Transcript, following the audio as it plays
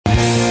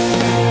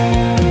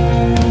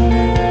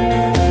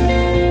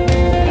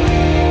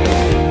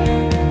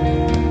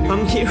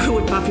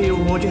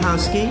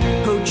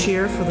Gronowski,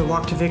 co-chair for the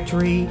Walk to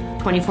Victory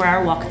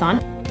 24-hour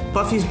walkathon.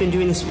 Buffy's been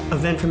doing this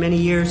event for many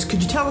years.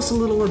 Could you tell us a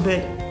little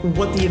bit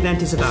what the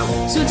event is about?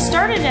 So it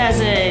started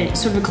as a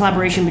sort of a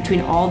collaboration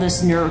between all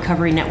this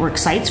Neurorecovery Network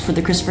sites for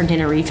the Christopher and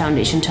Dana Reeve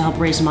Foundation to help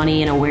raise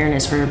money and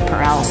awareness for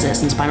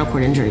paralysis and spinal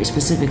cord injury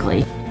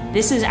specifically.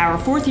 This is our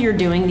 4th year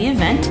doing the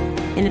event.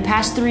 In the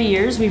past 3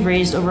 years, we've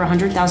raised over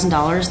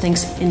 $100,000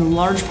 thanks in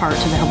large part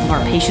to the help of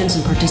our patients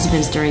and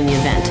participants during the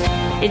event.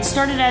 It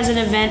started as an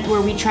event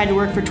where we tried to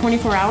work for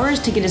 24 hours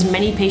to get as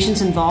many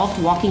patients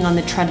involved, walking on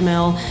the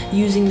treadmill,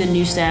 using the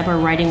new step, or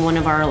riding one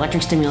of our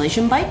electric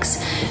stimulation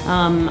bikes.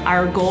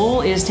 Our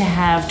goal is to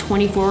have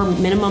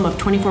minimum of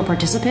 24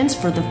 participants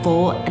for the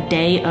full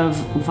day of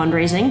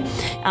fundraising.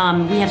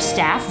 We have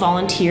staff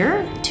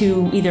volunteer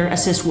to either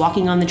assist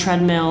walking on the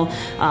treadmill,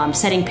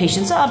 setting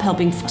patients up,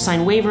 helping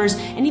sign waivers,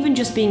 and even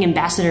just being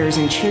ambassadors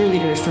and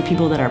cheerleaders for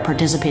people that are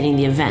participating in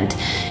the event.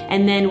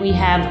 And then we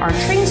have our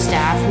trained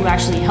staff who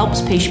actually help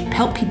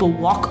people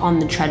walk on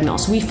the treadmill.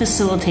 So we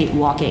facilitate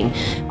walking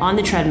on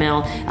the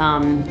treadmill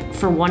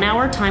for 1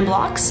 hour time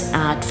blocks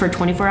for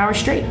 24 hours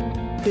straight.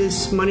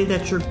 This money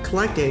that you're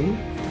collecting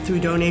through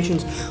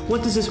donations,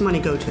 what does this money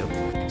go to?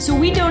 So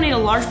we donate a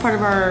large part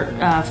of our,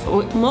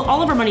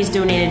 all of our money is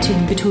donated to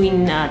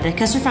between the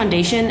Kessler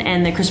Foundation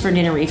and the Christopher and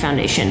Dana Reeve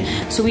Foundation.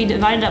 So we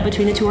divide it up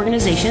between the two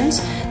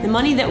organizations. The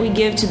money that we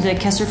give to the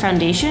Kessler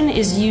Foundation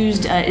is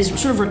used, is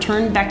sort of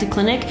returned back to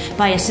clinic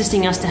by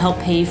assisting us to help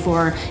pay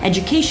for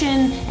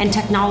education and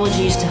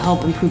technologies to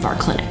help improve our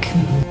clinic.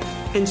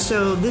 And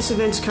so this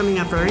event's coming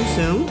up very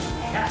soon.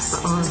 Yes,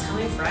 it's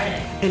coming Friday.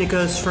 And it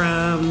goes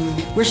from...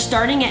 We're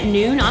starting at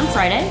noon on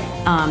Friday,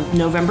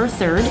 November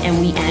 3rd, and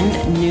we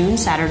end noon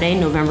Saturday,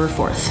 November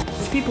 4th.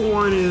 If people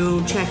want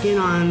to check in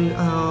on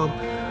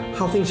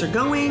how things are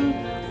going,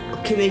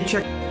 can they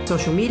check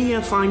social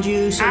media, find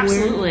you somewhere?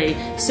 Absolutely.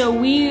 So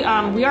we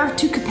are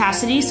to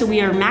capacity, so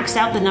we are maxed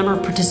out the number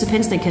of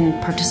participants that can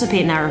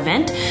participate in our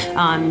event.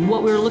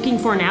 What we're looking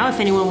for now, if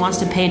anyone wants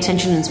to pay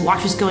attention and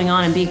watch what's going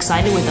on and be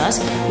excited with us,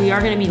 we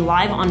are going to be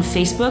live on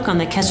Facebook, on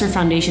the Kessler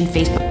Foundation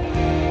Facebook.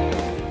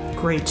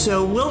 Great.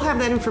 So we'll have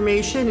that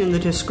information in the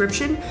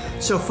description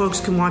so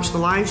folks can watch the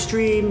live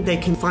stream. They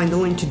can find the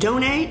link to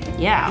donate.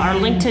 Yeah, our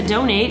link to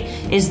donate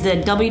is the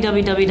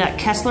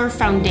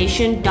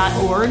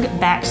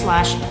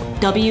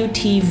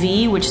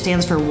www.kesslerfoundation.org/WTV, which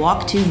stands for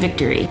Walk to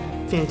Victory.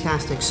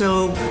 Fantastic.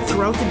 So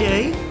throughout the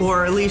day,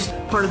 or at least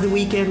part of the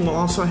weekend, we'll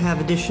also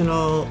have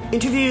additional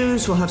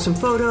interviews, we'll have some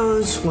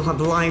photos, we'll have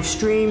the live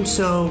stream,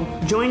 so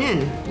join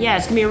in. Yeah,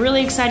 it's going to be a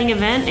really exciting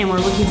event, and we're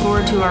looking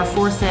forward to our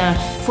fourth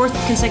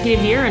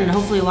consecutive year, and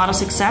hopefully a lot of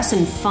success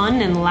and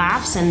fun and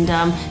laughs, and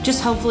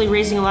just hopefully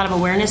raising a lot of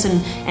awareness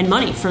and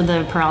money for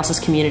the paralysis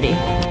community.